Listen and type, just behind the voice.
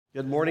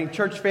Good morning,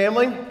 church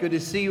family. Good to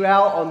see you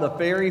out on the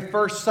very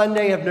first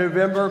Sunday of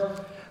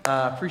November.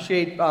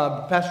 Appreciate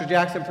Pastor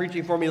Jackson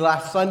preaching for me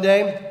last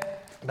Sunday.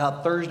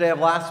 About Thursday of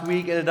last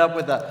week, ended up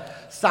with a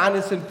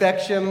sinus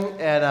infection.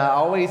 And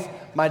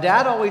my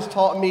dad always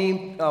taught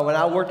me when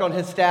I worked on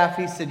his staff,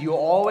 he said, you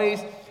always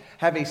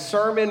have a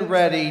sermon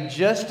ready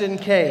just in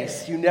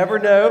case. You never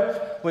know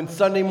when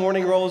Sunday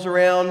morning rolls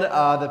around,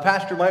 the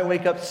pastor might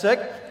wake up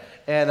sick.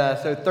 And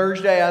so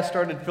Thursday, I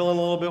started feeling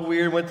a little bit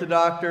weird, went to the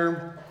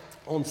doctor.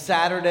 On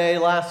Saturday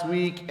last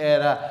week,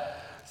 and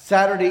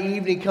Saturday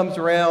evening comes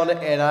around,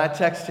 and I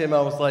text him.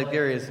 I was like,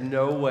 there is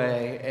no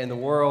way in the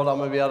world I'm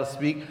going to be able to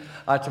speak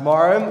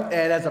tomorrow.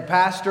 And as a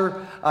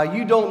pastor,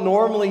 you don't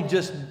normally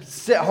just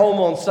sit home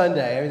on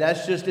Sunday. I mean,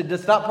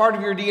 it's not part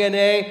of your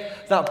DNA.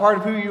 It's not part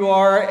of who you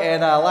are.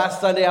 And last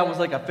Sunday, I was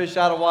like a fish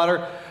out of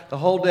water the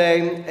whole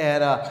day,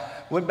 and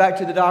went back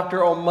to the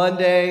doctor on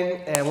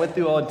Monday and went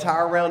through an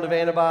entire round of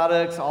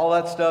antibiotics, all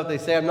that stuff. They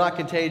say I'm not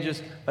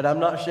contagious, but I'm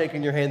not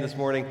shaking your hand this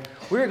morning.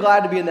 We're glad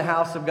to be in the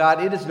house of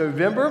God. It is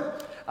November,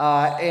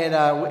 and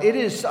it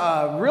is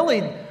really,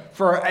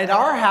 at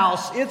our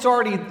house,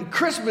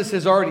 Christmas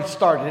has already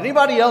started.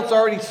 Anybody else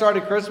already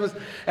started Christmas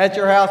at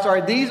your house? All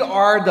right, these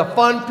are the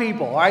fun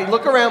people. All right,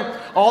 look around,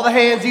 all the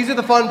hands, these are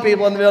the fun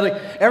people in the building.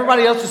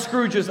 Everybody else is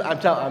Scrooges.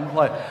 I'm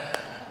like,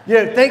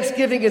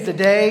 Thanksgiving is a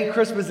day,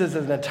 Christmas is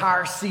an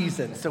entire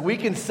season, so we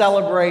can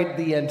celebrate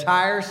the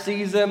entire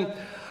season.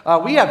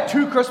 We have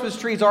 2 Christmas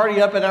trees already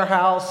up in our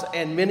house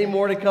and many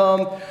more to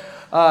come.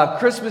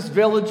 Christmas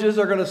villages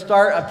are going to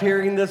start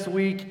appearing this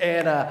week,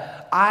 and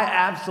I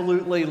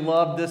absolutely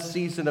love this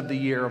season of the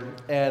year.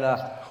 And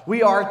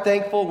we are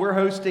thankful. We're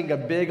hosting a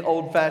big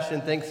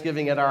old-fashioned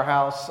Thanksgiving at our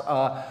house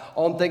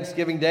on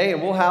Thanksgiving Day,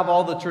 and we'll have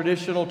all the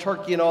traditional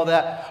turkey and all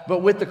that,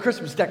 but with the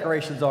Christmas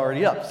decorations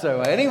already up.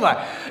 So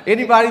anyway,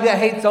 anybody that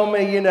hates on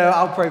me,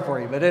 I'll pray for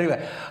you. But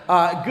anyway,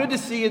 good to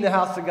see you in the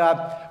house of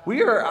God.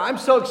 I'm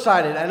so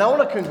excited, and I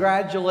want to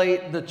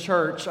congratulate the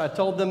church. I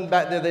told them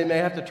back there they may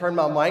have to turn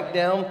my mic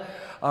down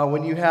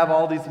when you have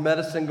all these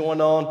medicine going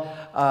on.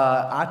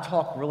 I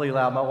talk really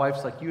loud. My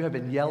wife's like, you have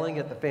been yelling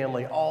at the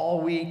family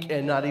all week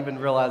and not even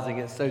realizing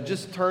it. So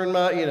just turn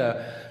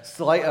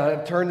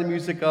turn the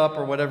music up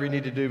or whatever you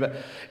need to do. But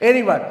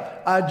anyway,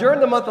 during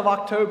the month of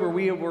October,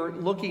 we were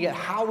looking at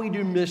how we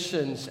do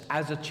missions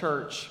as a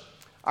church.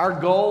 Our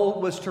goal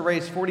was to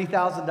raise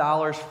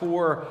 $40,000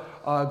 for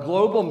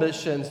global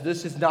missions.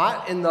 This is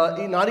not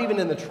even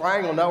in the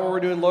triangle, not what we're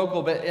doing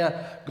local, but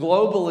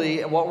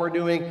globally what we're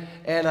doing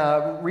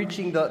and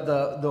reaching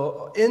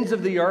the ends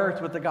of the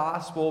earth with the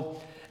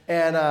gospel.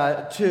 And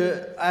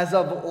as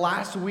of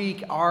last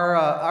week,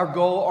 our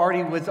goal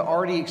was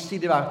already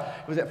exceeded.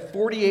 It was at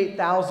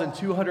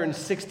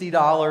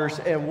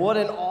 $48,260, and what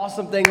an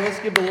awesome thing! Let's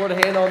give the Lord a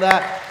hand on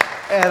that.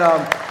 And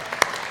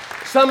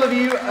some of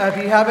you, if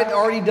you haven't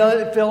already done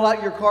it, fill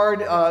out your card.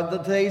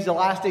 Today's the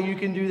last day you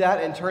can do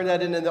that and turn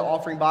that into the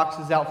offering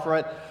boxes out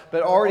front.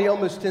 But already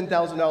almost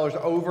 $10,000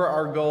 over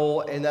our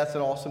goal, and that's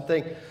an awesome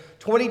thing.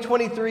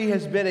 2023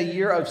 has been a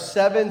year of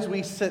sevens.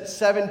 We sent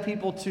 7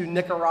 people to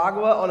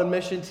Nicaragua on a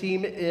mission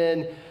team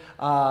in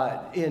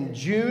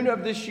June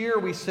of this year.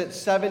 We sent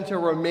 7 to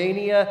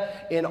Romania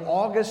in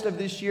August of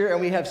this year,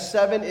 and we have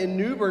 7 in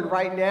New Bern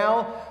right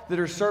now that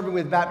are serving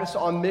with Baptists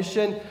on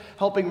Mission,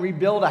 helping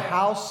rebuild a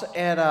house.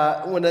 And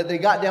when they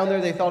got down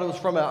there, they thought it was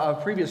from a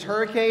previous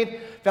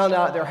hurricane. Found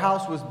out their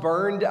house was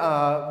burned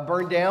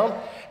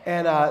down,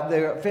 and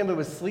their family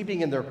was sleeping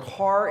in their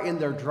car in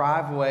their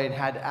driveway and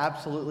had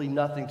absolutely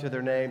nothing to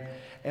their name.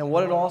 And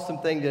what an awesome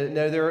thing to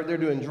know. They're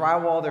doing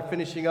drywall, they're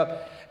finishing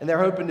up, and they're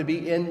hoping to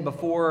be in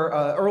before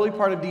early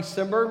part of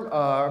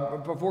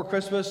December, before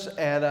Christmas.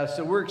 And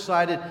so we're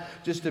excited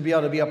just to be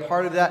able to be a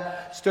part of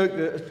that. Stoked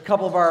a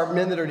couple of our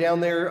men that are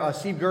down there,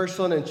 Steve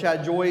Gershlin and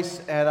Chad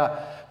Joyce, and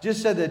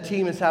just said the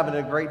team is having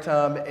a great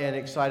time and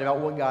excited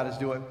about what God is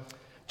doing.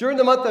 During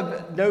the month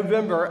of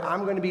November,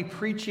 I'm going to be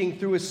preaching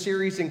through a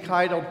series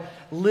entitled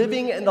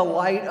Living in the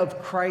Light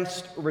of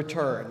Christ's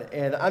Return.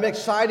 And I'm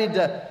excited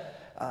to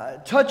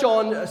touch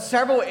on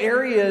several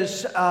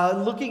areas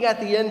looking at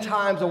the end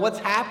times and what's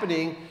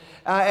happening.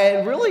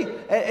 And really,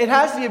 it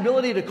has the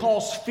ability to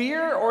cause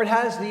fear, or it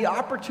has the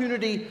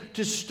opportunity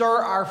to stir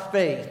our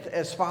faith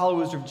as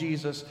followers of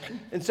Jesus.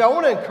 And so I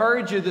want to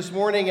encourage you this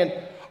morning, and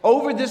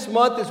over this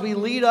month, as we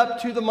lead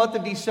up to the month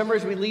of December,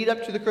 as we lead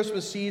up to the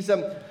Christmas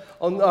season,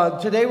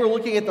 today we're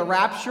looking at the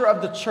rapture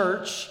of the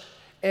church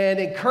and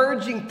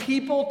encouraging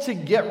people to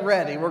get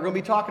ready. We're going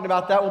to be talking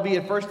about that. We'll be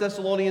in 1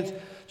 Thessalonians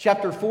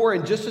chapter 4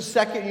 in just a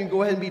second. You can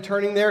go ahead and be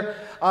turning there.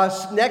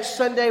 Next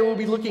Sunday, we'll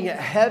be looking at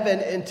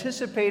heaven,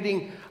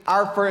 anticipating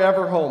our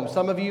forever home.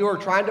 Some of you are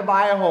trying to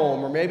buy a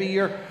home, or maybe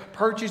you're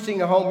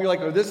purchasing a home. You're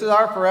like, oh, this is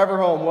our forever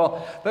home.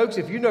 Well, folks,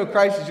 if you know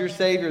Christ as your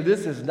Savior,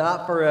 this is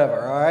not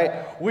forever, all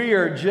right? We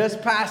are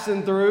just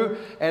passing through,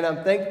 and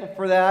I'm thankful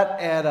for that.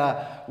 And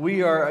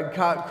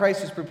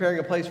Christ is preparing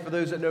a place for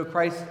those that know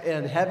Christ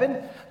in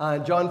heaven.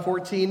 John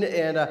 14,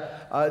 and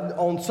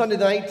on Sunday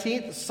the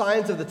 19th,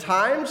 Signs of the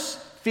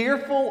Times.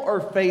 Fearful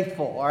or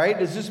faithful, all right?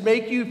 Does this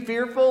make you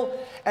fearful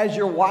as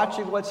you're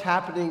watching what's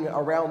happening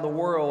around the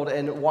world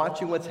and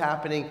watching what's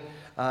happening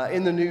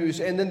in the news?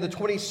 And then the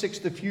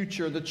 26th, the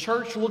future, the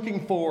church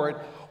looking forward.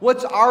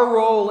 What's our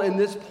role in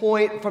this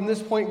point, from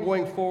this point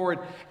going forward?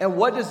 And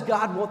what does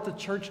God want the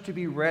church to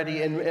be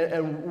ready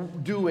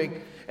and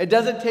doing? It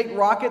doesn't take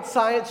rocket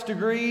science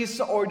degrees,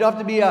 or you don't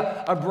have to be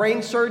a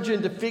brain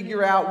surgeon to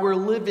figure out we're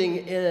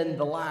living in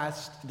the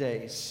last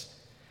days.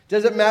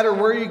 Doesn't matter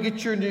where you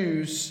get your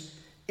news.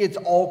 It's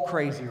all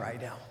crazy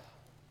right now.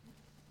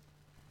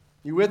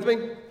 You with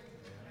me?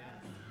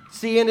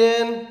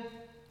 CNN,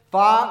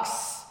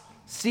 Fox,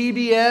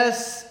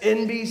 CBS,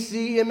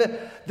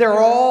 NBC, they're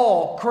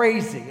all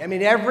crazy. I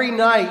mean, every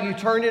night you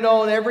turn it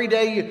on, every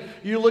day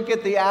you look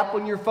at the app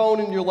on your phone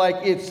and you're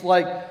like, it's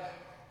like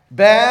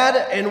bad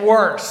and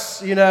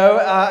worse, you know,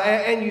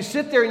 and you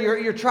sit there and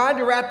you're trying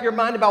to wrap your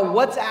mind about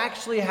what's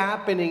actually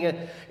happening.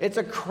 And it's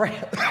a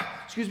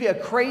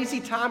crazy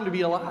time to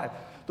be alive.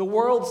 The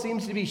world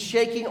seems to be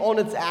shaking on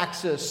its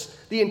axis.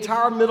 The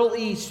entire Middle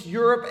East,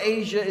 Europe,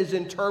 Asia is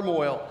in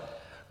turmoil.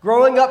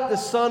 Growing up the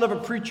son of a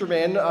preacher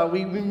man,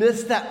 we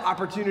missed that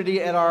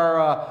opportunity at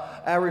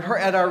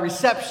our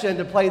reception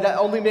to play That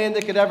Only Man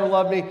That Could Ever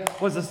Love Me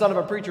was the son of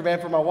a preacher man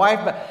for my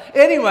wife. But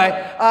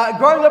anyway,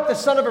 growing up the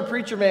son of a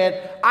preacher man,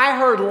 I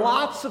heard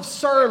lots of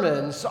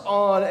sermons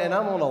on, and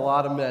I'm on a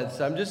lot of meds,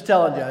 so I'm just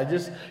telling you,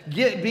 just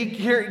be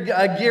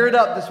geared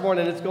up this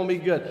morning. It's going to be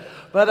good.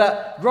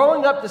 But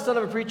growing up the son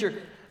of a preacher,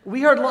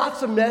 we heard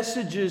lots of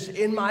messages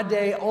in my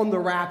day on the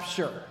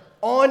rapture,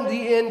 on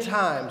the end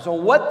times,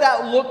 on what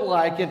that looked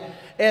like,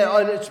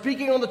 and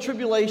speaking on the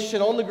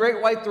tribulation, on the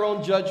great white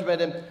throne judgment.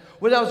 And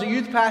when I was a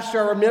youth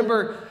pastor, I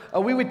remember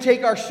we would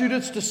take our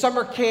students to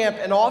summer camp,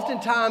 and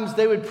oftentimes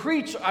they would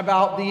preach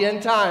about the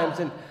end times,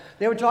 and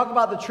they would talk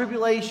about the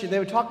tribulation, they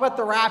would talk about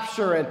the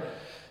rapture, and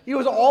it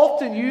was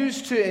often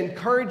used to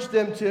encourage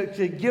them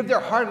to give their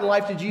heart and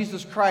life to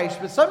Jesus Christ.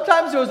 But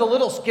sometimes there was a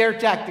little scare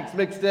tactics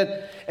mixed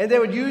in, and they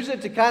would use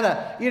it to kind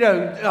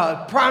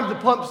of, prime the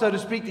pump, so to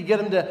speak, to get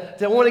them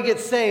to want to get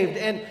saved.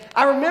 And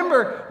I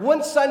remember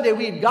one Sunday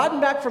we had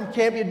gotten back from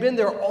camp. We had been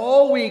there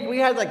all week. We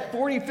had like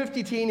 40,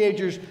 50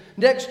 teenagers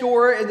next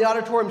door in the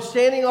auditorium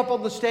standing up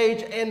on the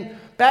stage. And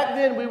back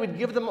then, we would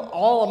give them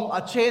all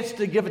a chance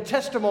to give a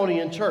testimony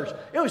in church.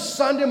 It was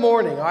Sunday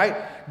morning, all right?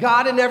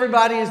 God and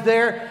everybody is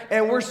there,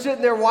 and we're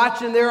sitting there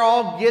watching. They're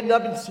all getting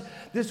up. And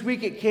this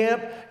week at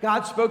camp,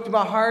 God spoke to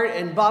my heart,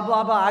 and blah,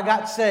 blah, blah, I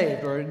got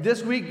saved. Or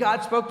this week,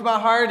 God spoke to my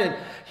heart, and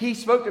he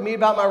spoke to me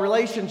about my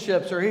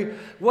relationships, or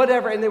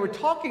whatever. And they were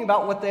talking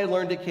about what they had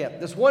learned at camp.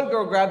 This one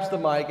girl grabs the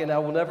mic, and I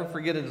will never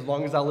forget it as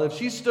long as I live.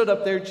 She stood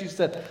up there, and she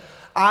said,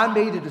 I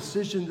made a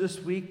decision this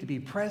week to be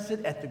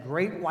present at the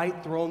great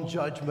white throne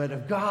judgment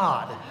of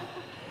God.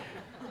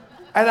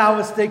 And I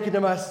was thinking to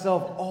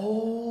myself,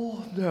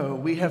 oh no,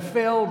 we have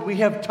failed. We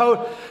have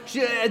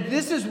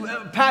this is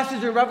a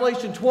passage in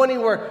Revelation 20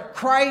 where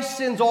Christ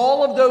sends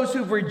all of those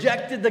who've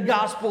rejected the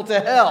gospel to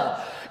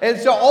hell. And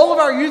so all of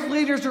our youth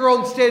leaders are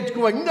on stage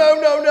going,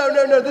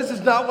 no, this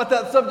is not what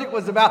that subject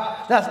was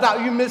about. That's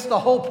not, you missed the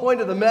whole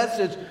point of the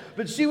message.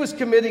 But she was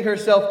committing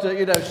herself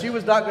to, she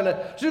was going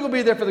to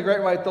be there for the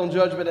great white throne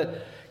judgment.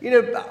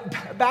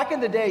 And, back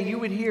in the day, you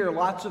would hear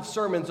lots of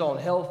sermons on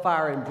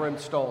hellfire and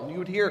brimstone. You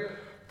would hear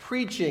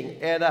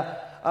preaching. And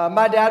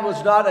my dad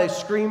was not a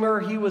screamer.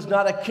 He was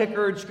not a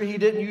kicker. He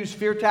didn't use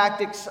fear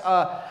tactics.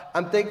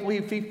 I'm thankful he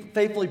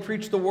faithfully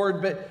preached the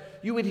word. But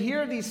you would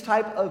hear these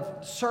type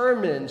of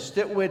sermons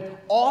that would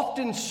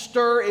often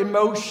stir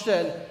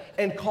emotion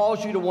and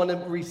cause you to want to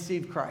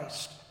receive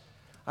Christ.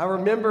 I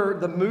remember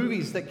the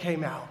movies that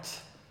came out.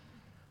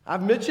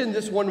 I've mentioned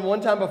this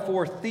one time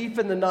before, Thief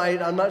in the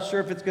Night. I'm not sure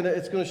if it's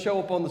gonna show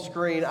up on the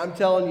screen. I'm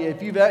telling you,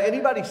 if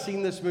anybody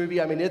seen this movie,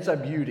 I mean, it's a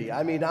beauty.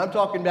 I mean, I'm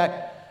talking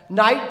back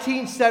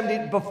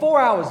 1970, before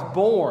I was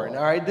born.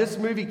 All right, this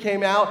movie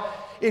came out.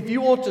 If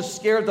you want to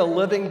scare the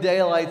living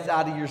daylights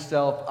out of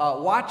yourself,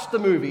 watch the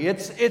movie.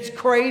 It's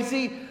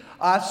crazy.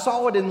 I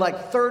saw it in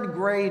like third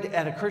grade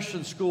at a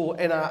Christian school,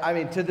 and I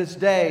mean, to this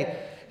day,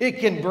 it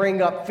can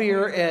bring up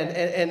fear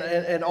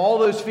and all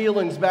those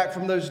feelings back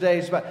from those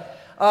days. But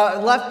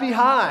Left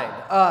Behind.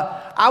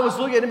 I was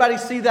looking. Anybody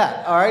see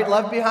that? All right,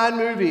 Left Behind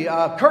movie.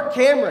 Kirk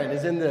Cameron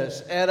is in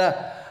this, and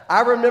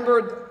I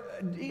remember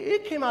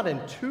it came out in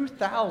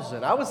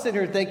 2000. I was sitting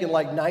here thinking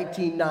like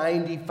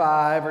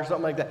 1995 or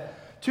something like that.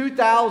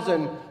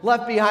 2000,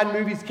 Left Behind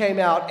movies came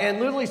out and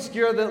literally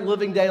scared the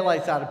living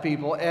daylights out of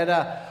people. And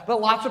but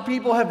lots of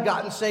people have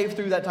gotten saved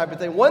through that type of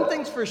thing. One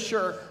thing's for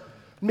sure,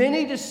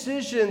 many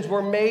decisions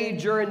were made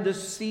during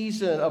this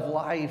season of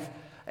life.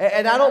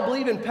 And I don't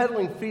believe in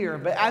peddling fear,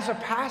 but as a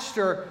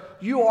pastor,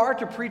 you are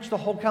to preach the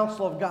whole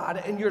counsel of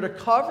God, and you're to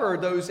cover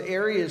those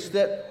areas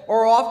that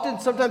are often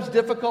sometimes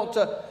difficult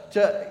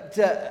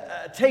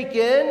to take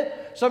in,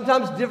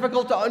 sometimes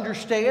difficult to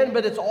understand,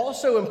 but it's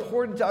also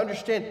important to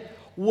understand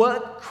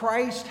what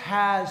Christ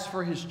has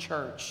for his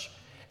church,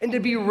 and to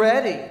be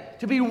ready,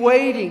 to be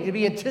waiting, to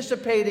be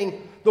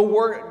anticipating the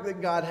work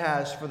that God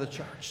has for the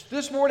church.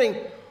 This morning,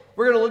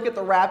 we're going to look at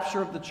the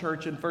rapture of the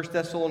church in 1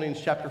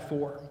 Thessalonians chapter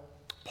 4.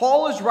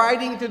 Paul is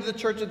writing to the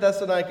church of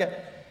Thessalonica.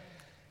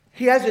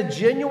 He has a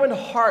genuine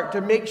heart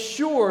to make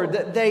sure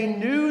that they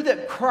knew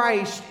that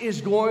Christ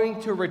is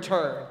going to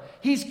return.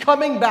 He's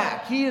coming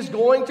back. He is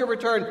going to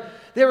return.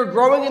 They were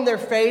growing in their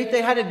faith.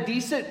 They had a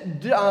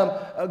decent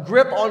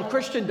grip on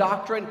Christian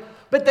doctrine,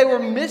 but they were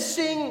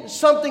missing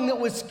something that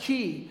was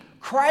key.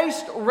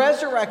 Christ's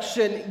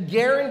resurrection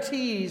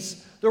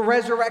guarantees the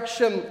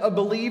resurrection of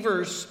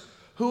believers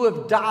who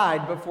have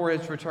died before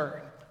his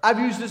return. I've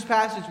used this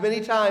passage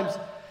many times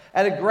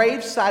at a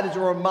graveside as a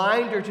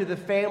reminder to the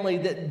family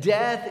that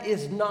death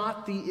is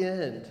not the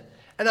end.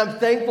 And I'm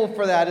thankful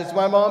for that. As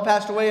my mom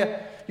passed away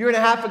a year and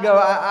a half ago,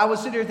 I was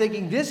sitting here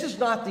thinking, this is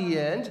not the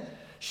end.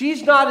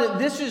 She's not,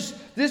 this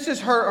is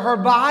her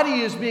body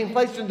is being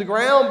placed in the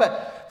ground,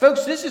 but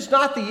folks, this is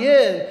not the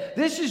end.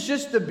 This is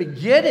just the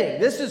beginning.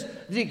 This is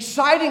the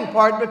exciting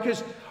part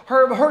because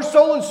her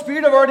soul and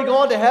spirit have already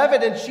gone to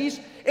heaven and she's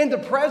in the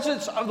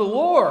presence of the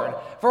Lord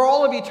for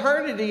all of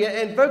eternity.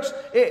 And folks,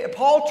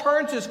 Paul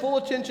turns his full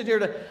attention here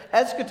to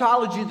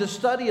eschatology, the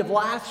study of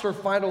last or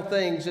final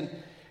things. And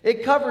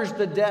it covers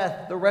the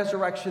death, the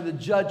resurrection, the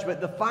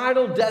judgment, the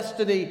final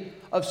destiny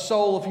of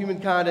soul of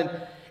humankind. And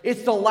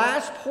it's the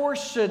last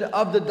portion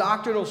of the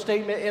doctrinal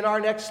statement in our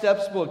Next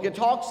Steps book. It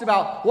talks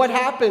about what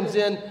happens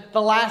in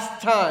the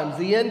last times,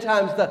 the end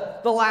times,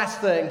 the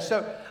last thing.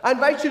 So I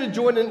invite you to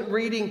join in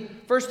reading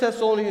 1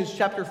 Thessalonians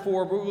chapter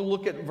 4. We're going to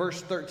look at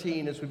verse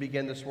 13 as we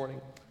begin this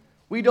morning.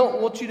 We don't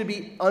want you to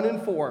be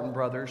uninformed,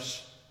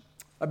 brothers,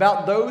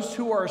 about those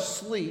who are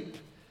asleep,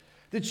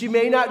 that you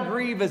may not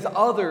grieve as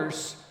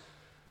others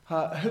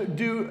who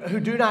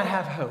do not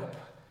have hope.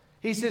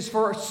 He says,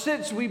 for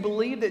since we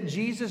believe that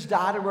Jesus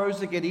died and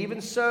rose again,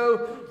 even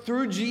so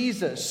through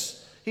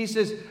Jesus, he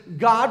says,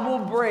 God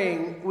will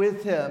bring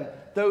with him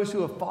those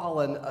who have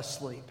fallen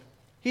asleep.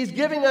 He's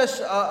giving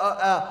us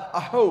a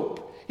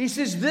hope. He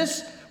says,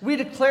 this we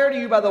declare to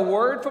you by the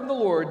word from the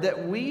Lord,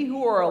 that we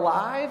who are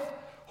alive,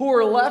 who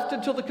are left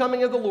until the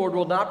coming of the Lord,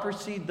 will not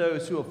precede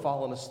those who have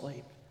fallen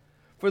asleep.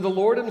 For the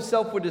Lord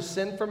himself would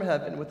descend from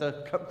heaven with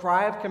a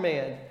cry of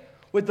command,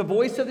 with the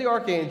voice of the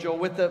archangel,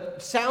 with the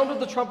sound of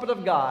the trumpet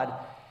of God,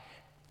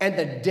 and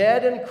the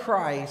dead in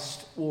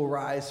Christ will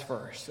rise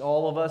first.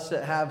 All of us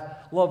that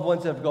have loved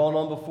ones that have gone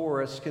on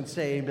before us can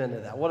say amen to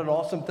that. What an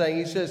awesome thing.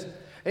 He says,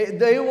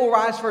 they will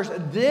rise first.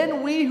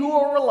 Then we who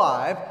are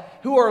alive,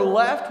 who are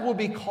left, will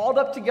be called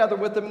up together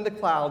with them in the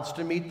clouds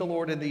to meet the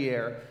Lord in the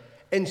air.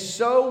 And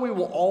so we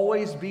will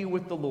always be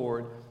with the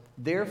Lord.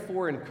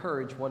 Therefore,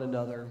 encourage one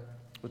another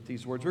with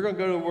these words. We're going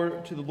to go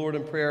to the Lord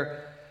in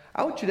prayer.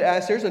 I want you to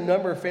ask, there's a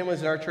number of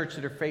families in our church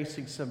that are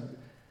facing some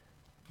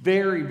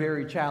very,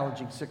 very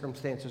challenging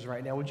circumstances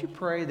right now. Would you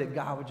pray that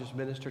God would just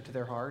minister to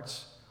their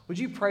hearts? Would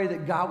you pray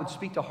that God would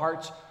speak to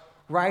hearts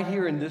right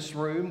here in this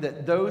room,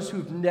 that those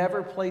who've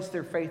never placed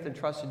their faith and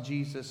trust in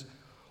Jesus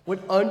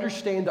would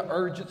understand the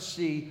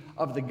urgency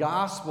of the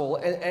gospel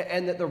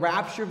and that the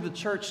rapture of the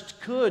church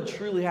could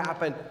truly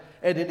happen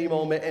at any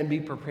moment and be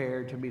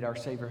prepared to meet our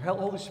Savior.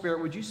 Holy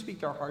Spirit, would you speak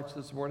to our hearts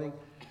this morning?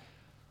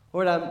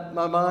 Lord,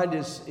 my mind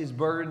is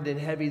burdened and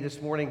heavy this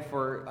morning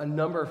for a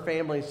number of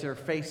families that are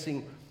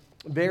facing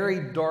very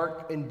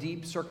dark and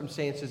deep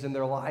circumstances in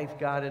their life,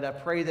 God. And I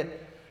pray that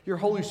your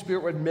Holy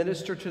Spirit would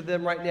minister to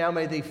them right now.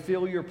 May they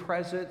feel your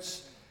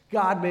presence.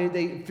 God, may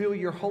they feel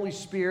your Holy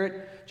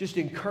Spirit just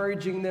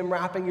encouraging them,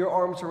 wrapping your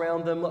arms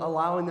around them,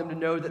 allowing them to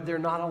know that they're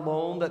not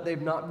alone, that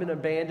they've not been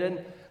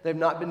abandoned, they've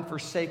not been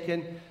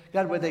forsaken.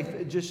 God, would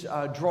they just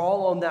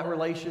draw on that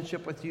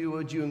relationship with you?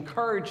 Would you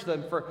encourage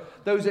them? For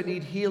those that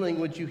need healing,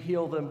 would you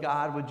heal them,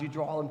 God? Would you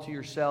draw them to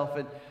yourself?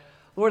 And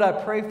Lord, I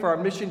pray for our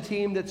mission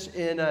team that's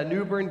in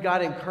New Bern.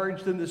 God,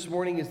 encourage them this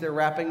morning as they're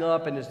wrapping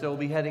up and as they'll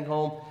be heading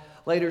home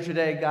later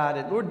today, God.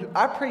 And Lord,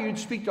 I pray you'd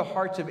speak to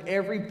hearts of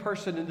every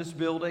person in this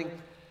building.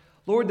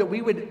 Lord, that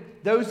we would,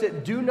 those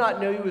that do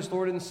not know you as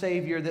Lord and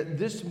Savior, that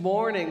this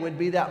morning would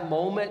be that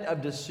moment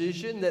of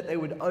decision, that they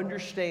would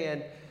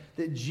understand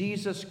that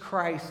Jesus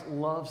Christ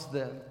loves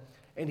them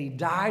and he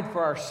died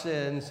for our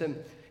sins.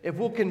 And if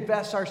we'll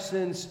confess our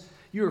sins,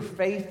 you are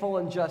faithful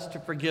and just to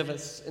forgive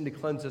us and to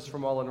cleanse us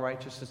from all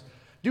unrighteousness.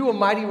 Do a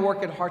mighty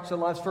work in hearts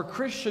and lives. For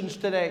Christians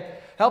today,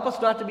 help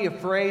us not to be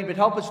afraid, but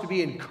help us to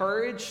be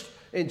encouraged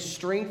and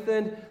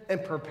strengthened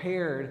and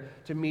prepared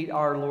to meet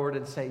our Lord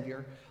and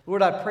Savior.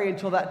 Lord, I pray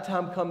until that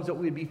time comes that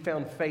we'd be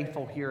found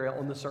faithful here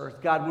on this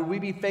earth. God, would we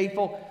be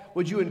faithful?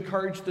 Would you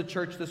encourage the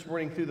church this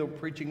morning through the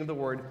preaching of the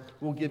word?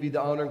 We'll give you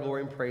the honor,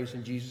 glory, and praise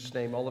in Jesus'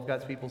 name. All of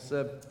God's people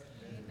said,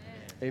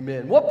 Amen.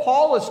 Amen. What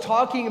Paul is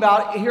talking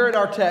about here in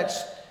our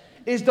text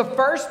is the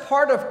first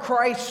part of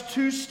Christ's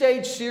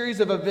two-stage series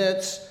of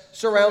events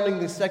surrounding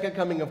the second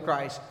coming of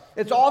Christ.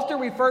 It's often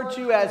referred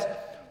to as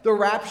the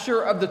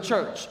rapture of the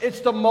church. It's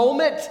the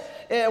moment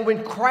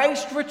when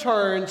Christ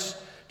returns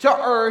to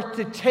earth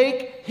to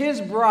take his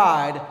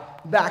bride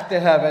back to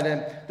heaven.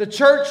 And the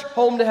church,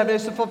 home to heaven,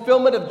 is the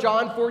fulfillment of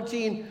John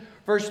 14,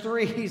 verse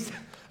 3. He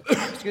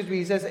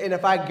says, and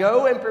if I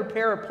go and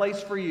prepare a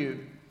place for you,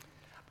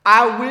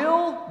 I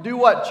will do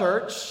what,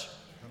 church?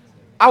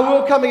 I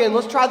will come again.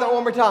 Let's try that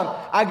one more time.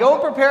 I go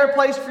and prepare a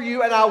place for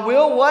you, and I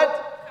will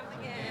what?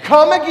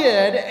 Come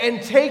again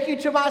and take you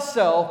to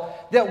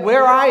myself, that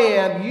where I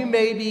am, you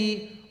may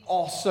be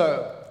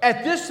also.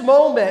 At this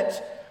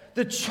moment,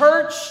 the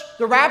church,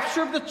 the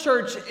rapture of the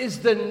church, is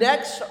the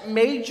next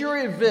major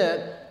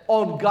event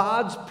on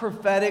God's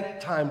prophetic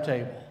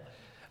timetable.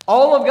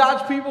 All of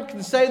God's people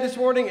can say this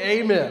morning,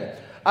 amen.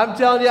 I'm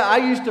telling you, I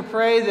used to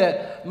pray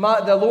that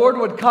the Lord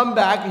would come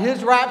back.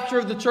 His rapture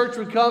of the church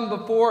would come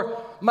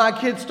before my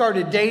kids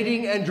started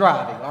dating and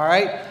driving, all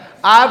right?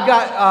 I've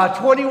got a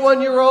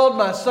 21-year-old.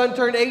 My son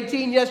turned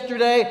 18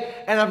 yesterday,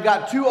 and I've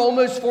got 2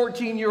 almost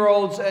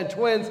 14-year-olds and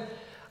twins.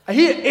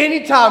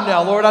 Anytime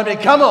now, Lord. I mean,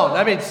 come on.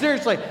 I mean,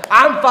 seriously,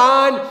 I'm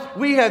fine.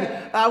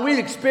 We've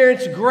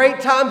experienced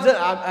great times.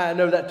 I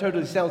know that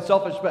totally sounds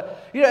selfish,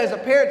 but you know, as a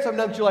parent,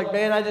 sometimes you're like,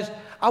 man,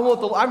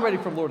 I'm ready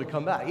for the Lord to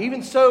come back.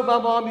 Even so, my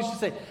mom used to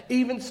say,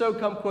 even so,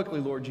 come quickly,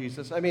 Lord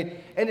Jesus. I mean,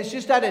 and it's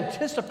just that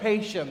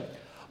anticipation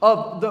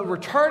of the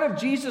return of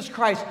Jesus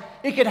Christ.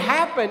 It could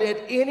happen at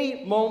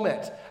any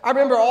moment. I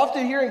remember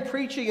often hearing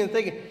preaching and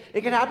thinking,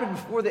 it could happen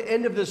before the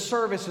end of this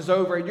service is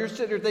over. And you're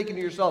sitting there thinking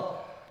to yourself,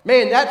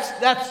 man,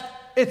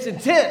 it's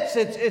intense.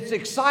 It's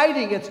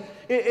exciting.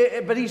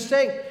 But he's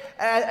saying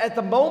at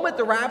the moment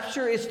the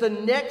rapture is the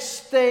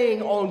next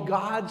thing on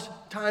God's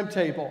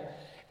timetable.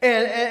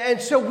 And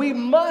so we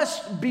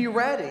must be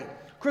ready.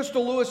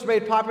 Crystal Lewis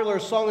made popular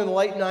a song in the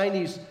late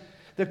 90s.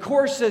 The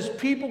chorus says,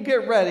 people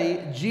get ready,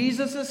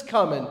 Jesus is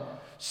coming,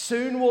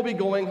 soon we'll be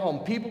going home.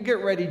 People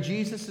get ready,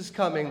 Jesus is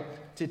coming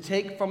to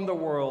take from the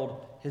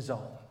world his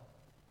own.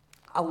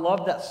 I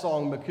love that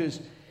song because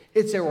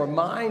it's a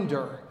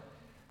reminder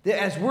that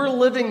as we're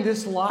living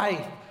this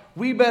life,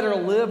 we better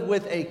live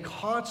with a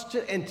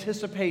constant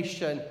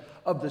anticipation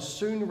of the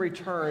soon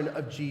return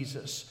of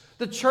Jesus.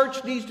 The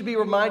church needs to be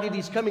reminded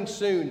he's coming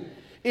soon.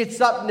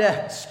 It's up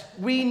next.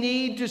 We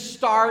need to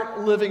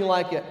start living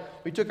like it.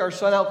 We took our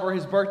son out for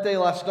his birthday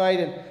last night,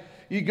 and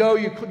you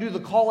do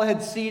the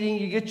call-ahead seating,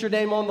 you get your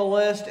name on the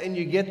list, and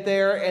you get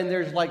there, and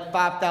there's like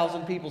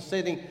 5,000 people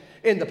sitting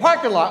in the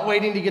parking lot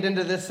waiting to get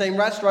into this same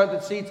restaurant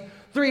that seats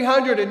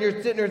 300, and you're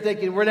sitting there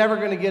thinking, we're never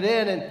going to get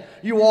in. And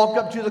you walk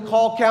up to the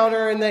call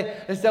counter, and they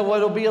said, well,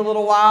 it'll be a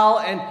little while.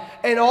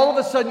 And all of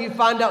a sudden, you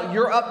find out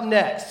you're up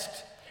next.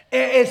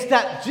 It's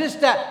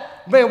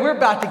that, man, we're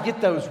about to get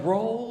those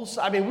rolls.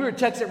 I mean, we were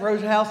texting at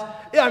Rose House.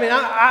 Yeah, I mean,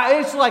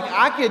 it's like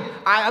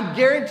I'm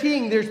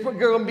guaranteeing there's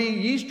going to be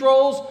yeast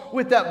rolls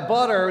with that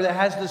butter that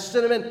has the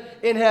cinnamon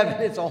in heaven.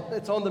 It's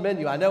on the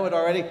menu. I know it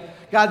already.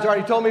 God's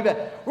already told me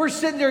that. We're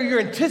sitting there, you're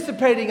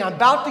anticipating, I'm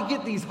about to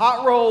get these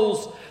hot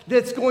rolls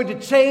that's going to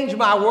change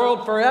my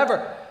world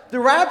forever. The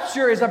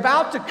rapture is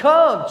about to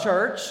come,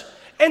 church.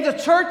 And the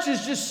church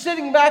is just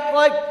sitting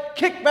back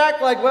kicked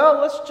back like, well,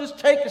 let's just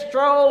take a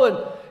stroll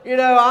and,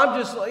 I'm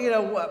just,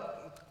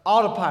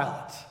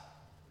 autopilot.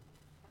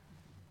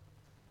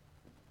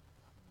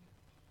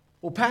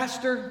 Well,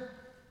 Pastor,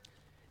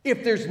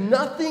 if there's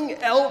nothing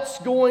else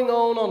going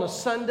on a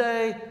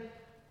Sunday,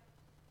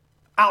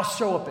 I'll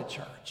show up at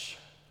church.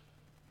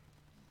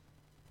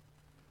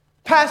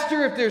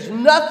 Pastor, if there's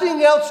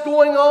nothing else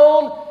going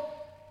on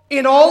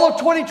in all of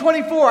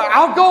 2024,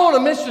 I'll go on a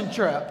mission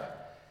trip.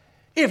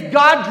 If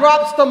God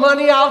drops the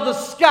money out of the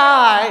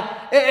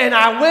sky and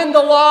I win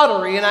the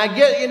lottery and I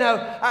get,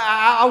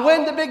 I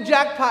win the big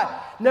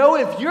jackpot. No,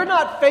 if you're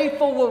not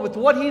faithful with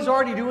what he's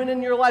already doing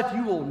in your life,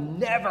 you will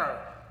never,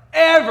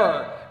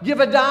 ever give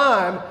a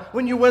dime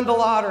when you win the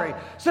lottery.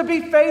 So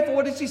be faithful.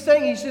 What is he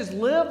saying? He says,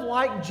 live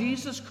like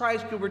Jesus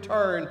Christ could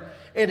return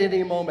at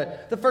any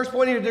moment. The first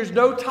point here, there's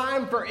no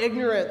time for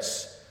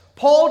ignorance.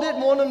 Paul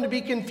didn't want them to be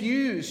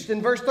confused.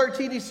 In verse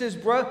 13, he says,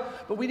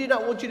 but we do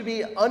not want you to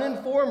be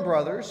uninformed,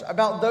 brothers,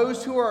 about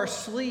those who are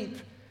asleep,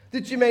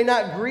 that you may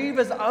not grieve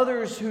as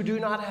others who do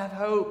not have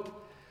hope.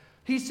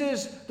 He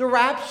says, the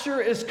rapture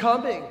is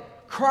coming.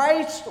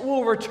 Christ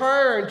will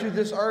return to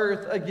this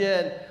earth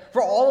again.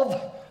 For all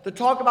of the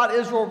talk about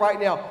Israel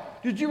right now,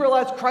 did you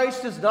realize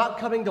Christ is not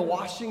coming to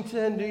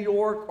Washington, New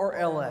York, or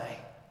LA?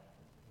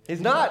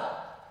 He's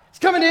not. He's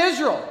coming to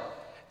Israel.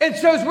 And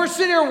so as we're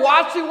sitting here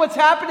watching what's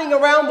happening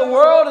around the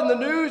world in the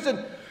news, and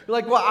you're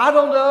like, well, I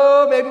don't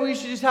know, maybe we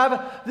should just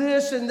have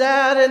this and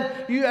that,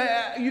 and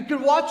you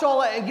can watch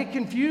all that and get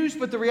confused,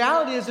 but the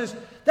reality is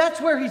that's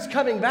where he's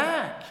coming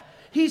back.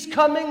 He's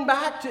coming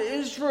back to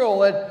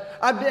Israel,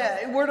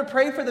 and we're to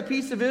pray for the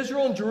peace of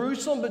Israel and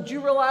Jerusalem, but do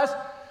you realize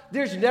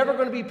there's never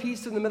going to be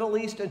peace in the Middle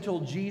East until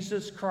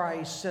Jesus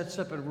Christ sets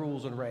up and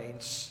rules and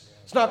reigns.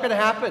 It's not going to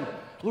happen.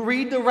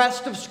 Read the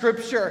rest of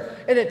Scripture,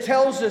 and it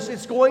tells us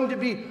it's going to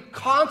be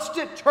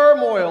constant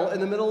turmoil in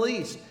the Middle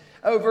East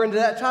over into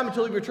that time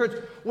until he returns.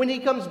 When he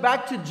comes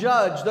back to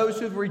judge those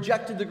who've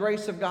rejected the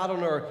grace of God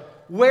on earth,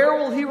 where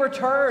will he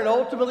return?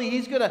 Ultimately,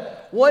 he's going to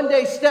one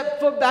day step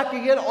foot back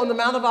again on the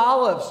Mount of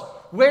Olives,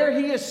 where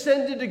he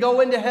ascended to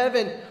go into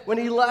heaven when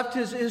he left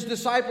his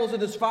disciples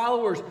and his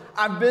followers.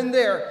 I've been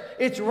there.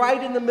 It's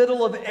right in the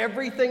middle of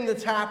everything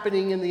that's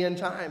happening in the end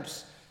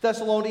times.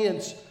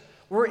 Thessalonians,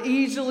 we're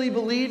easily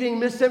believing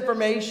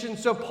misinformation.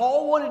 So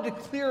Paul wanted to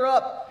clear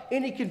up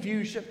any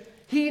confusion.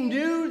 He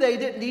knew they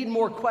didn't need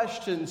more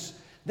questions.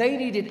 They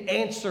needed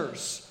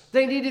answers.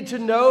 They needed to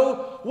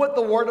know what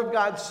the Word of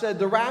God said.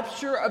 The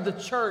rapture of the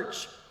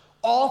church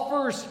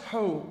offers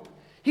hope.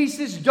 He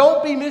says,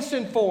 don't be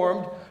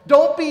misinformed.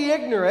 Don't be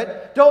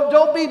ignorant.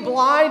 Don't be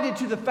blinded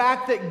to the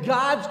fact that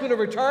God's going to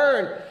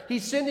return.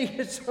 He's sending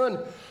His Son,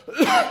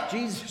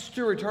 Jesus,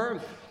 to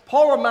return.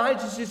 Paul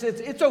reminds us, he says,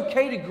 it's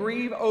okay to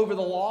grieve over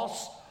the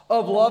loss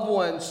of loved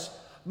ones,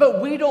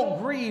 but we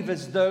don't grieve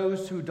as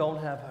those who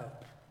don't have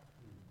hope.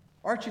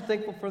 Aren't you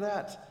thankful for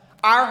that?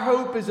 Our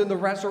hope is in the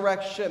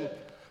resurrection.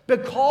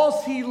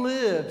 Because He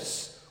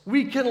lives,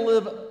 we can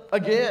live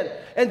again.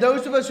 And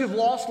those of us who've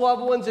lost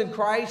loved ones in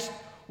Christ,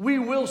 we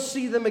will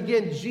see them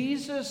again.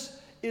 Jesus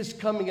is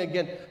coming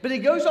again. But he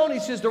goes on, he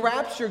says, the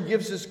rapture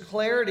gives us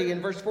clarity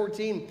in verse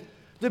 14.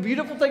 The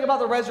beautiful thing about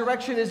the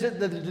resurrection is that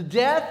the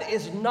death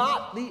is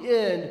not the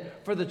end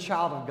for the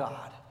child of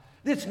God.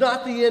 It's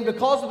not the end.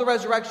 Because of the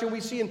resurrection,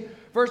 we see in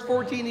verse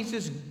 14, he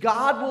says,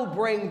 God will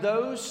bring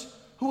those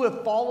who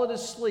have fallen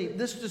asleep.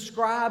 This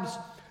describes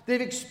they've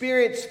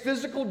experienced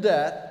physical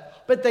death,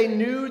 but they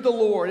knew the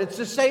Lord. It's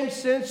the same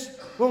sense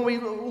when we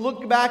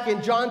look back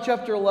in John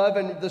chapter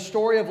 11, the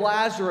story of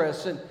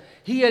Lazarus. And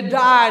he had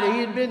died, he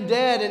had been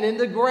dead and in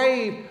the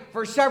grave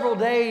for several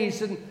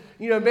days. And,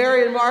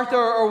 Mary and Martha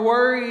are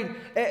worried.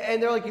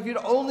 And they're like, if you'd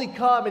only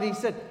come. And he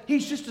said,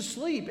 he's just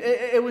asleep.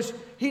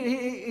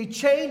 He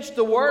changed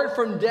the word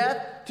from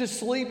death to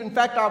sleep. In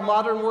fact, our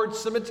modern word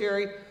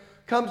cemetery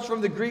comes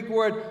from the Greek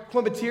word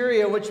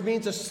klimateria, which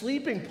means a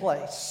sleeping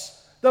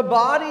place. The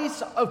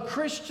bodies of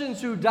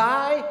Christians who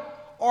die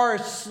are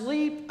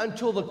asleep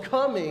until the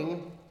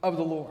coming of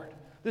the Lord.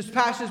 This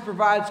passage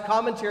provides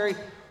commentary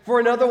for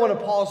another one of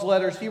Paul's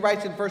letters. He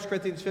writes in 1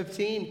 Corinthians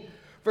 15,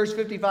 verse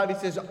 55, he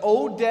says,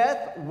 O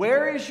death,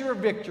 where is your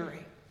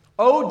victory?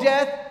 O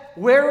death,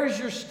 where is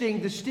your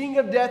sting? The sting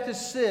of death is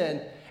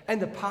sin,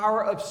 and the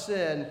power of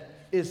sin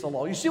is the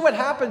law. You see what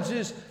happens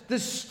is the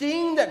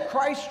sting that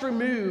Christ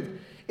removed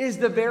is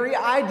the very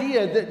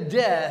idea that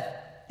death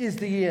is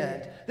the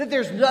end, that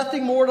there's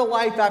nothing more to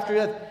life after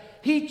death.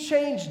 He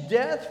changed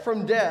death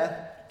from death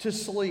to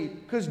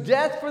sleep, because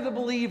death for the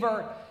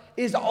believer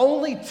is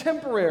only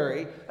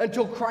temporary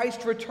until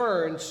Christ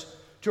returns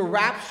to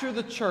rapture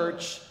the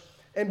church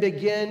and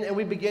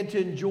we begin to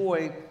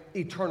enjoy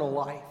eternal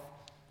life.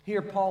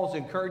 Here Paul's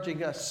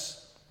encouraging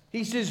us.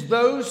 He says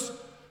those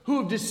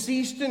who have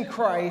deceased in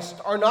Christ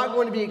are not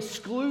going to be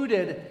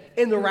excluded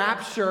in the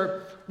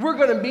rapture. We're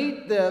going to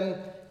meet them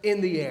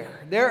in the air.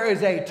 There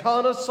is a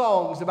ton of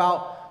songs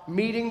about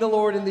meeting the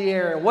Lord in the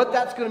air and what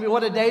that's going to be,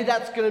 what a day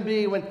that's going to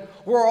be when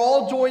we're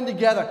all joined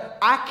together.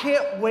 I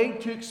can't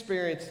wait to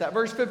experience that.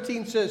 Verse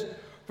 15 says,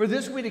 for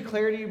this we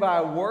declare to you by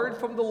a word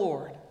from the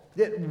Lord,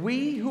 that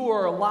we who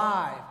are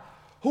alive,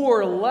 who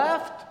are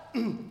left,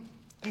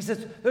 he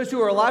says, those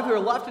who are alive, who are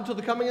left until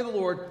the coming of the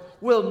Lord,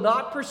 will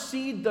not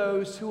precede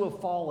those who have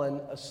fallen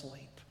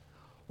asleep.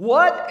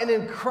 What an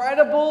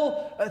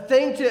incredible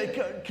thing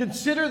to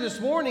consider this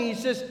morning. He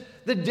says,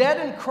 the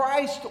dead in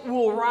Christ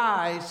will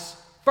rise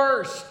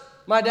first.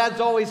 My dad's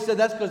always said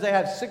that's because they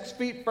have 6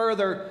 feet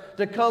further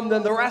to come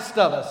than the rest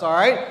of us, all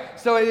right?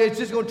 So it's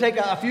just going to take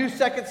a few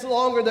seconds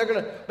longer,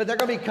 but they're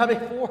going to be coming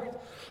forth.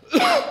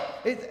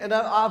 And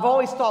I've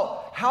always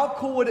thought, how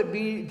cool would it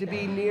be to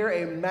be near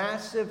a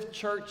massive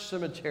church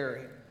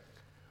cemetery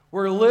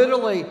where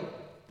literally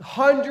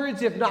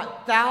hundreds, if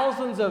not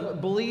thousands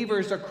of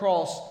believers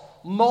across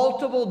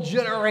multiple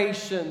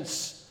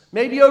generations,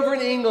 maybe over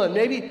in England,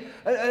 maybe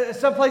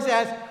someplace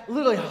that has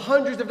literally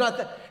hundreds, if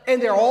not and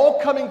they're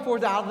all coming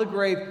forth out of the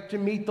grave to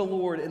meet the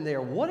Lord in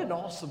there. What an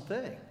awesome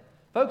thing.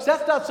 Folks,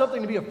 that's not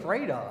something to be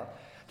afraid of.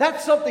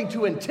 That's something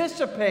to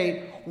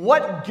anticipate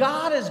what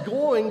God is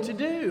going to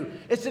do.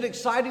 It's an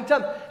exciting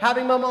time.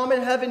 Having my mom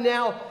in heaven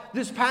now,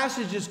 this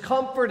passage is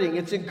comforting.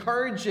 It's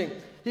encouraging.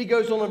 He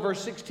goes on in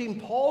verse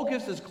 16. Paul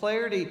gives us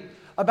clarity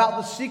about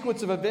the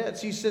sequence of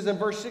events. He says in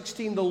verse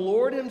 16, the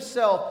Lord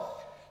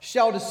himself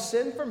shall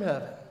descend from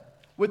heaven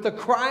with the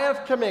cry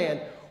of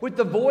command, with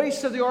the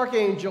voice of the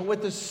archangel,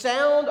 with the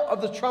sound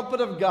of the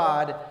trumpet of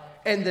God,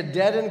 and the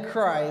dead in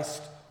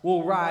Christ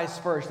will rise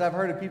first. I've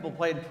heard of people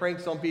playing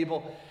pranks on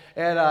people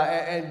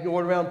and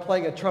going around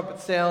playing a trumpet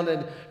sound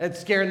and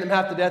scaring them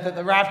half to death that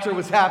the rapture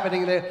was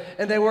happening,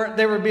 and they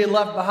were being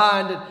left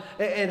behind.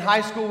 And in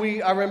high school,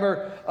 I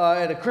remember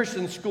at a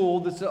Christian school,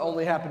 this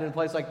only happened in a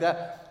place like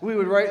that, we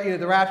would write,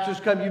 the rapture's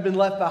come, you've been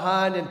left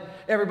behind, and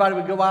everybody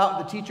would go out,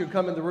 and the teacher would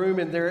come in the room,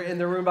 and they're in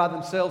the room by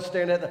themselves,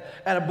 staring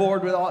at a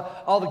board with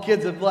all the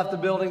kids that have left the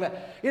building.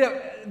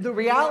 The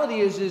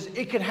reality is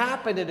it could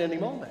happen at any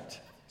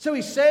moment. So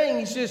he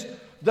says,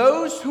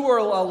 those who are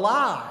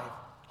alive,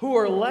 who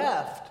are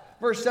left,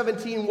 verse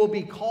 17, will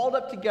be called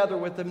up together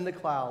with them in the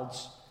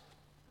clouds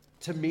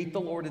to meet the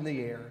Lord in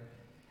the air,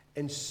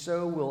 and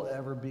so will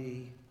ever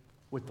be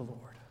with the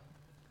Lord.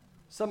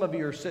 Some of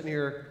you are sitting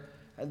here,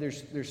 and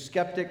there's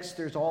skeptics,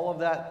 there's all of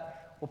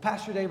that. Well,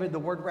 Pastor David, the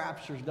word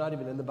rapture is not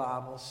even in the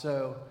Bible,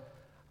 so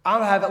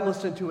I haven't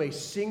listened to a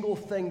single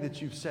thing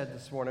that you've said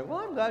this morning. Well,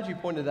 I'm glad you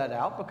pointed that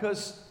out,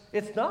 because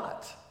it's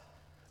not.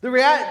 The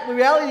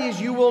reality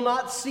is you will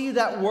not see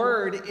that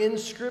word in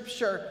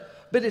Scripture,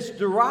 but it's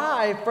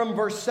derived from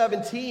verse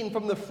 17,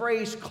 from the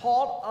phrase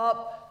caught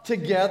up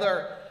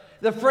together.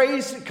 The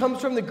phrase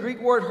comes from the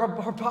Greek word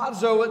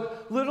harpazo.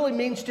 It literally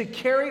means to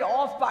carry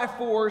off by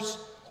force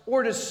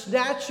or to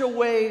snatch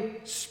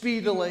away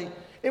speedily.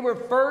 It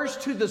refers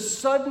to the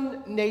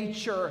sudden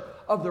nature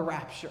of the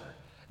rapture.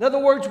 In other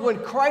words, when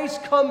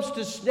Christ comes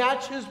to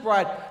snatch his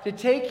bride, to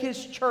take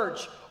his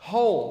church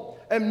home,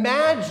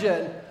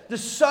 imagine the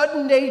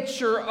sudden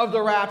nature of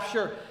the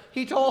rapture.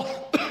 He tells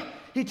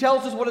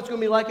us what it's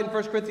going to be like in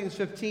 1 Corinthians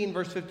 15,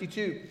 verse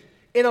 52.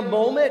 In a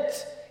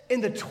moment,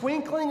 in the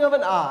twinkling of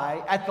an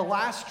eye, at the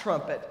last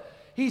trumpet,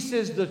 he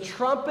says, the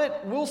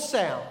trumpet will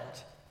sound,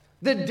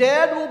 the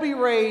dead will be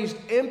raised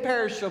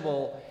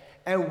imperishable,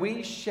 and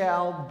we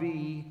shall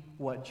be,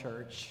 what,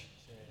 church?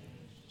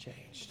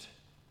 Changed.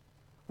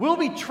 We'll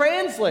be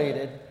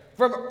translated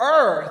from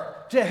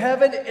earth to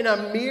heaven in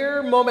a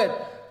mere moment.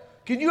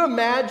 Can you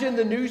imagine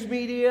the news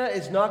media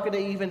is not going to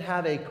even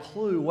have a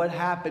clue what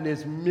happened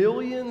is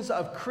millions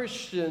of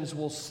Christians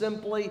will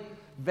simply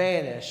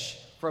vanish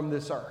from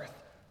this earth.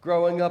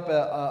 Growing up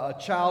a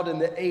child in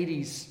the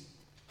 80s,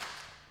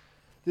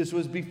 this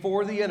was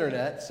before the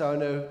internet, so I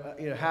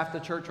know half the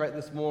church right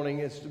this morning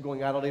is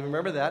going, I don't even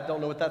remember that,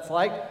 don't know what that's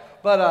like.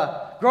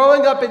 But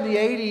growing up in the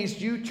 80s,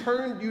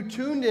 you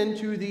tuned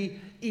into the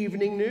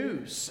evening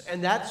news,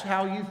 and that's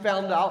how you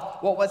found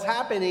out what was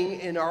happening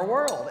in our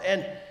world.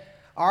 And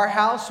our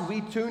house,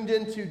 we tuned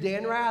into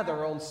Dan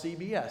Rather on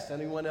CBS.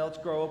 Anyone else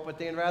grow up with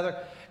Dan Rather?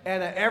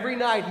 And every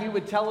night he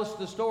would tell us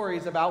the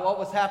stories about what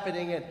was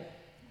happening, and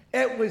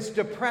it was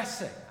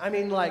depressing. I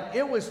mean,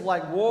 it was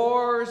like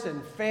wars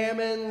and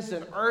famines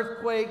and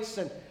earthquakes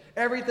and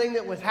everything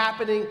that was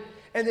happening.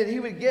 And then he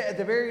would get, at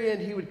the very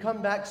end, he would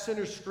come back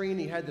center screen.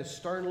 He had this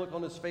stern look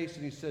on his face,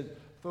 and he said,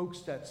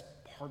 folks, that's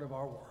part of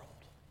our world.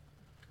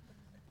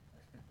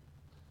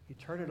 You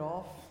turn it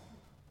off,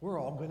 we're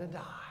all going to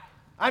die.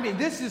 I mean,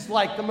 this is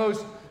like the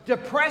most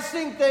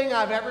depressing thing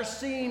I've ever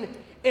seen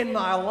in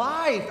my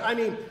life. I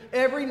mean,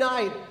 every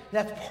night,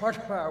 that's part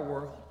of our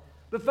world.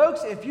 But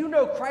folks, if you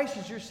know Christ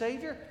as your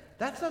Savior,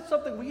 that's not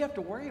something we have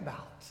to worry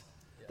about.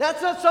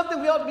 That's not something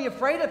we ought to be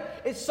afraid of.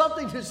 It's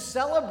something to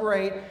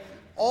celebrate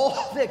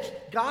all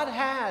that God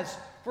has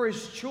for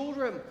his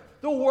children.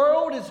 The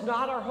world is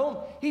not our home.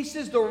 He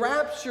says the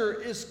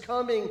rapture is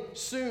coming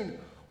soon.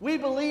 We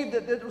believe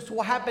that this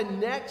will happen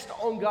next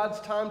on God's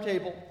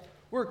timetable,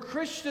 where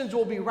Christians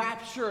will be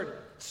raptured,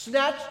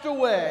 snatched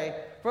away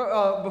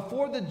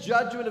before the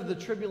judgment of the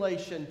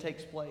tribulation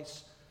takes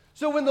place.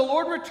 So when the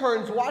Lord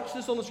returns, watch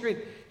this on the screen,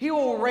 he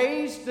will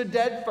raise the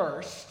dead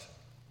first.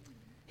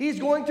 He's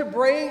going to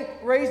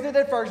raise the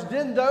dead first.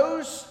 Then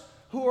those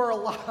who are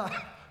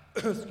alive,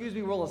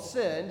 will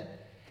ascend.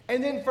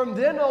 And then from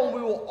then on,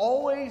 we will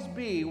always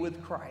be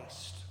with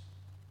Christ.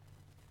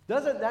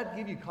 Doesn't that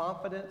give you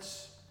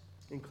confidence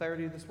and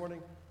clarity this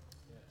morning?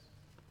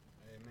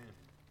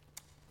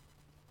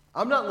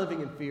 I'm not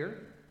living in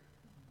fear.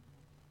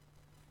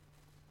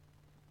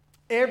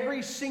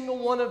 Every single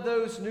one of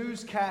those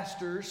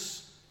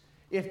newscasters,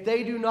 if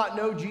they do not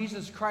know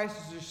Jesus Christ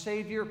as their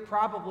Savior,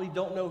 probably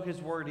don't know his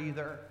word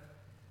either.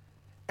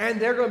 And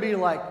they're going to be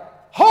like,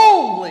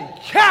 holy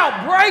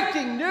cow,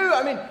 breaking news.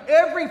 I mean,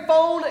 every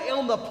phone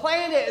on the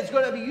planet is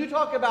going to be, you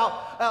talk about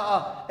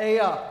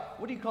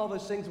what do you call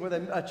those things where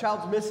a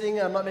child's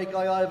missing? I'm not making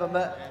light of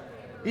them.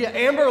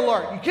 Amber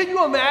Alert. Can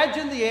you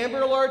imagine the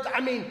Amber Alerts?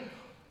 I mean,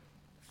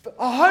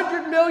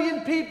 100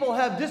 million people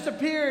have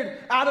disappeared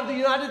out of the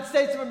United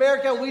States of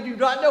America, and we do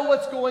not know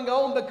what's going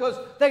on because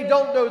they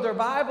don't know their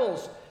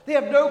Bibles. They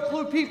have no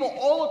clue. People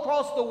all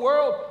across the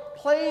world,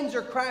 planes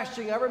are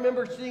crashing. I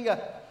remember seeing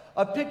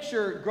a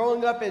picture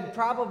growing up in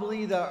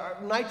probably the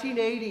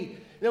 1980.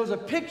 There was a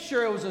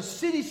picture, it was a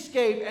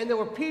cityscape, and there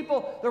were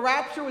people, the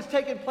rapture was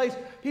taking place.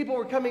 People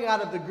were coming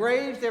out of the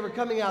graves, they were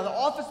coming out of the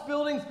office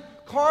buildings,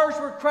 cars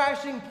were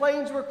crashing,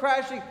 planes were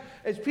crashing,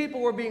 as people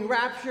were being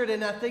raptured.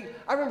 And I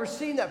remember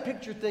seeing that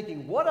picture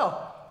thinking, what a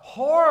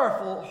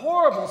horrible,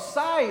 horrible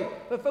sight.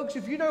 But folks,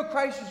 if you know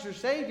Christ as your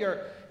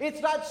Savior, it's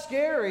not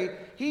scary.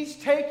 He's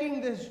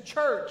taking this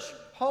church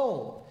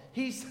home.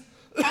 He's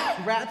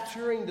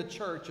rapturing the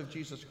church of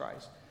Jesus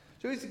Christ.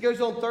 So he goes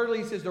on thirdly,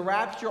 he says the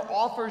rapture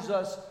offers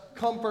us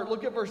comfort.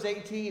 Look at verse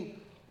 18.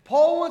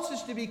 Paul wants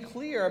us to be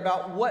clear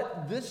about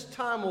what this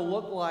time will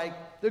look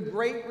like, the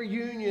great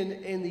reunion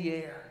in the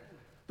air.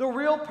 The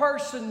real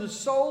person, the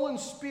soul and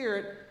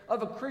spirit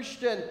of a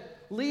Christian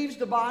leaves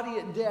the body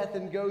at death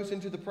and goes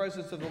into the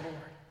presence of the Lord.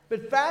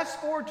 But fast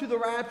forward to the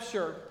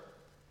rapture,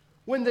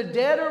 when the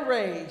dead are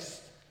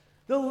raised,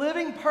 the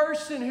living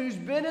person who's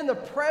been in the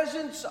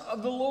presence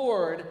of the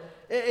Lord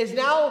is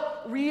now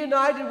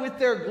reunited with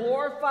their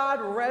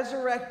glorified,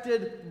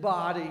 resurrected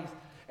bodies.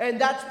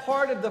 And that's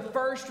part of the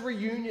first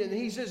reunion.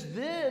 He says,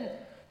 then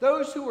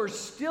those who are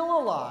still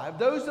alive,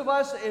 those of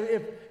us,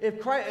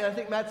 if Christ, and I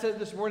think Matt said it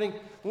this morning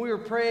when we were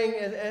praying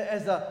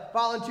as a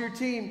volunteer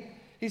team,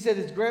 he said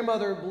his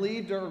grandmother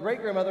believed, or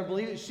great-grandmother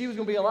believed that she was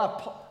going to be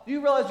alive. Do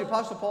you realize the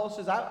Apostle Paul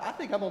says, I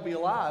think I'm going to be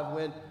alive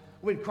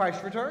when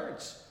Christ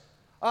returns.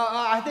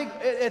 I think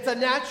it's a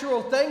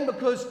natural thing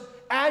because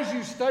as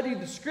you study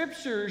the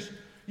scriptures,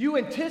 you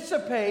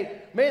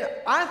anticipate, man,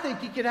 I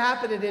think it could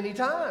happen at any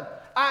time.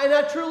 And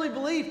I truly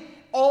believe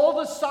all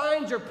the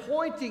signs are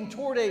pointing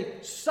toward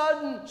a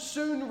sudden,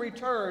 soon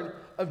return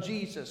of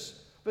Jesus.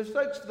 But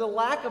folks, the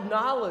lack of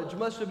knowledge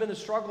must have been a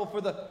struggle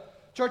for the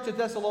church at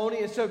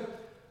Thessalonians. So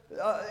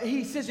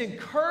he says,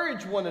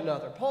 encourage one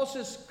another. Paul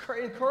says,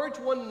 encourage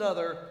one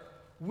another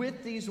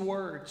with these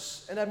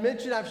words. And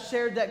I've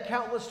shared that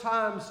countless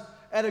times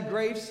at a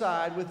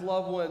graveside with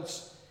loved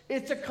ones.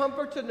 It's a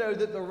comfort to know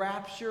that the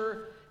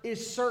rapture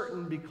is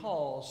certain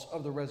because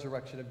of the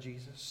resurrection of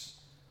Jesus.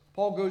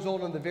 Paul goes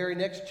on in the very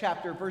next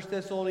chapter, 1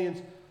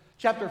 Thessalonians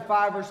chapter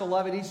 5, verse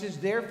 11. He says,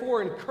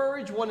 therefore,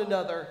 encourage one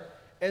another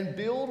and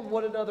build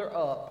one another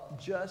up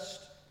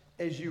just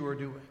as you are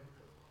doing.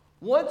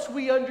 Once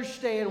we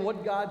understand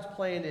what God's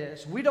plan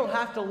is, we don't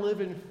have to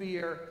live in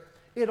fear.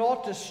 It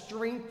ought to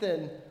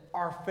strengthen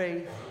our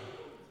faith.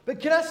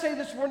 But can I say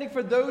this morning,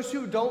 for those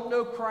who don't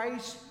know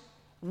Christ,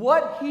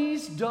 what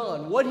he's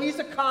done, what he's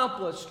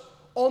accomplished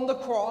on the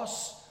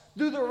cross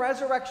through the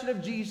resurrection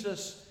of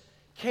Jesus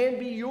can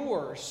be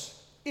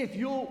yours if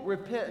you'll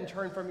repent and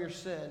turn from your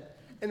sin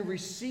and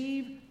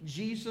receive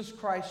Jesus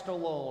Christ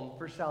alone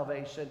for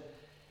salvation.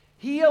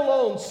 He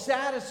alone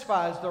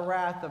satisfies the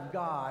wrath of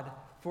God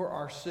for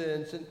our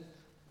sins. And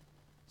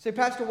say,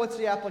 Pastor, what's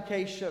the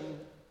application?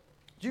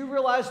 Do you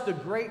realize the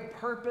great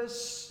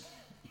purpose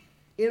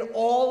in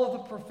all of the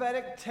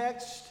prophetic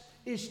text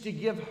is to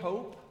give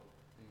hope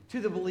to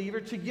the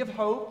believer, to give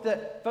hope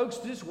that, folks,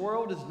 this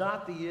world is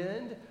not the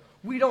end.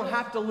 We don't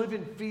have to live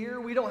in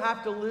fear. We don't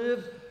have to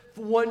live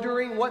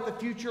wondering what the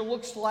future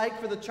looks like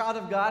for the child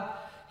of God.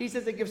 He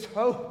says it gives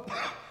hope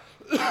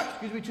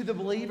to the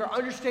believer,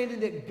 understanding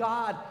that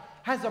God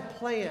has a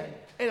plan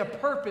and a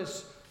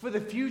purpose for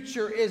the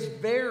future is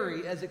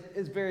very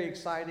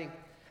exciting.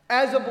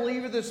 As a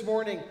believer this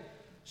morning,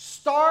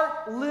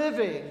 start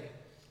living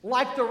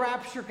like the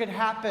rapture could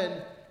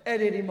happen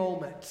at any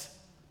moment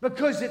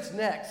because it's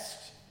next.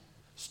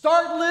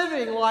 Start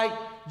living like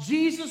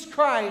Jesus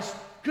Christ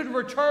could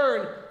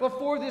return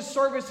before this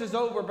service is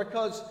over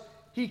because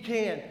he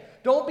can.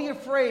 Don't be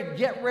afraid.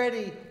 Get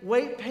ready.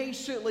 Wait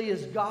patiently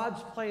as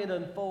God's plan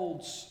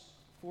unfolds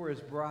for his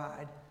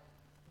bride.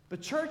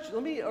 But church,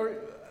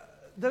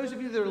 those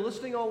of you that are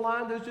listening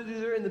online, those of you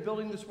that are in the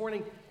building this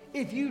morning,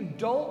 if you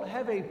don't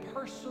have a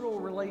personal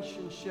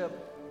relationship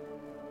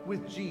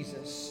with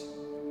Jesus,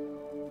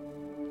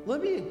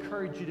 let me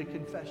encourage you to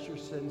confess your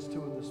sins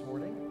to him this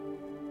morning.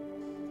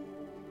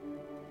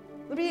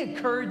 Let me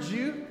encourage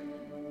you,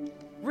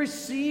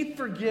 receive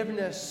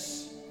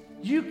forgiveness.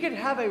 You can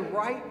have a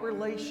right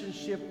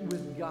relationship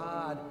with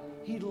God.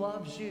 He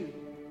loves you.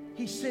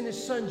 He sent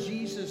his son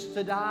Jesus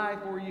to die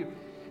for you.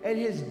 And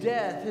his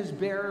death, his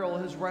burial,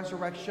 his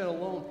resurrection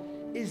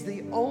alone is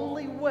the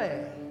only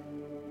way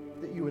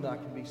that you and I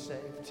can be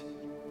saved.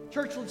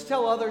 Church, let's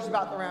tell others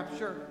about the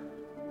rapture.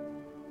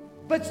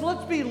 But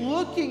let's be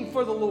looking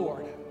for the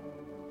Lord.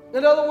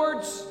 In other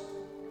words,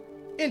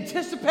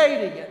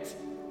 anticipating it.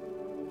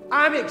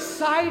 I'm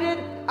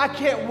excited. I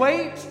can't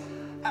wait.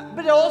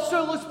 But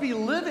also, let's be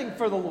living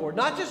for the Lord.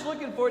 Not just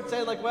looking for it,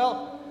 saying like,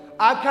 well,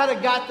 I've kind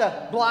of got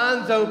the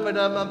blinds open.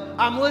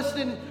 I'm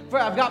listening.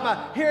 I've got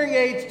my hearing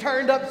aids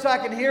turned up so I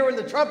can hear when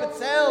the trumpet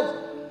sounds.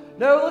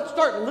 No, let's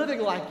start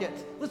living like it.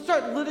 Let's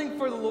start living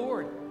for the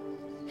Lord.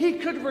 He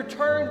could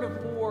return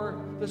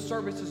before the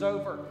service is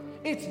over.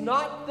 It's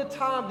not the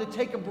time to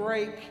take a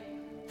break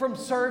from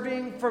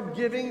serving, from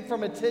giving,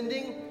 from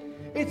attending.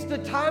 It's the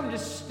time to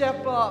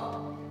step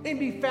up and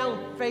be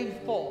found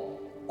faithful,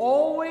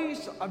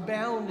 always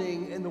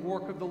abounding in the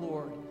work of the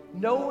Lord,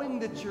 knowing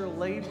that your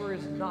labor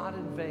is not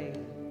in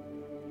vain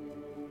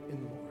in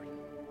the Lord.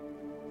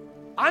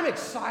 I'm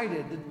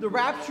excited. The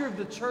rapture of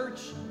the church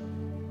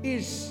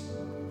is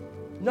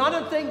not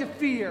a thing to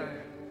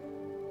fear.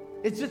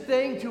 It's a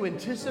thing to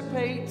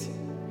anticipate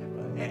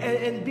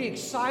and be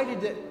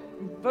excited that,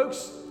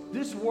 folks,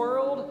 this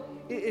world,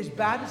 as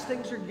bad as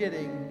things are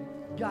getting,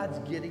 God's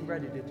getting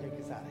ready to take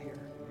us out of here.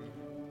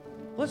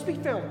 Let's be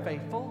found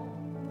faithful.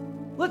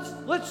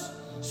 Let's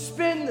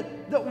spend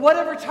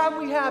whatever time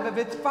we have, if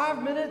it's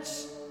 5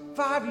 minutes,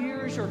 5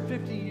 years, or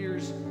 50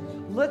 years,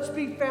 let's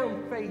be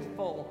found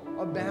faithful,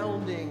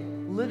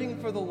 abounding,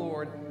 living for the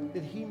Lord,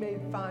 that he may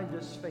find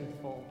us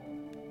faithful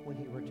when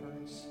he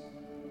returns.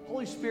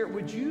 Holy Spirit,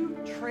 would you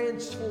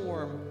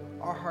transform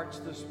our hearts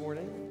this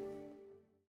morning?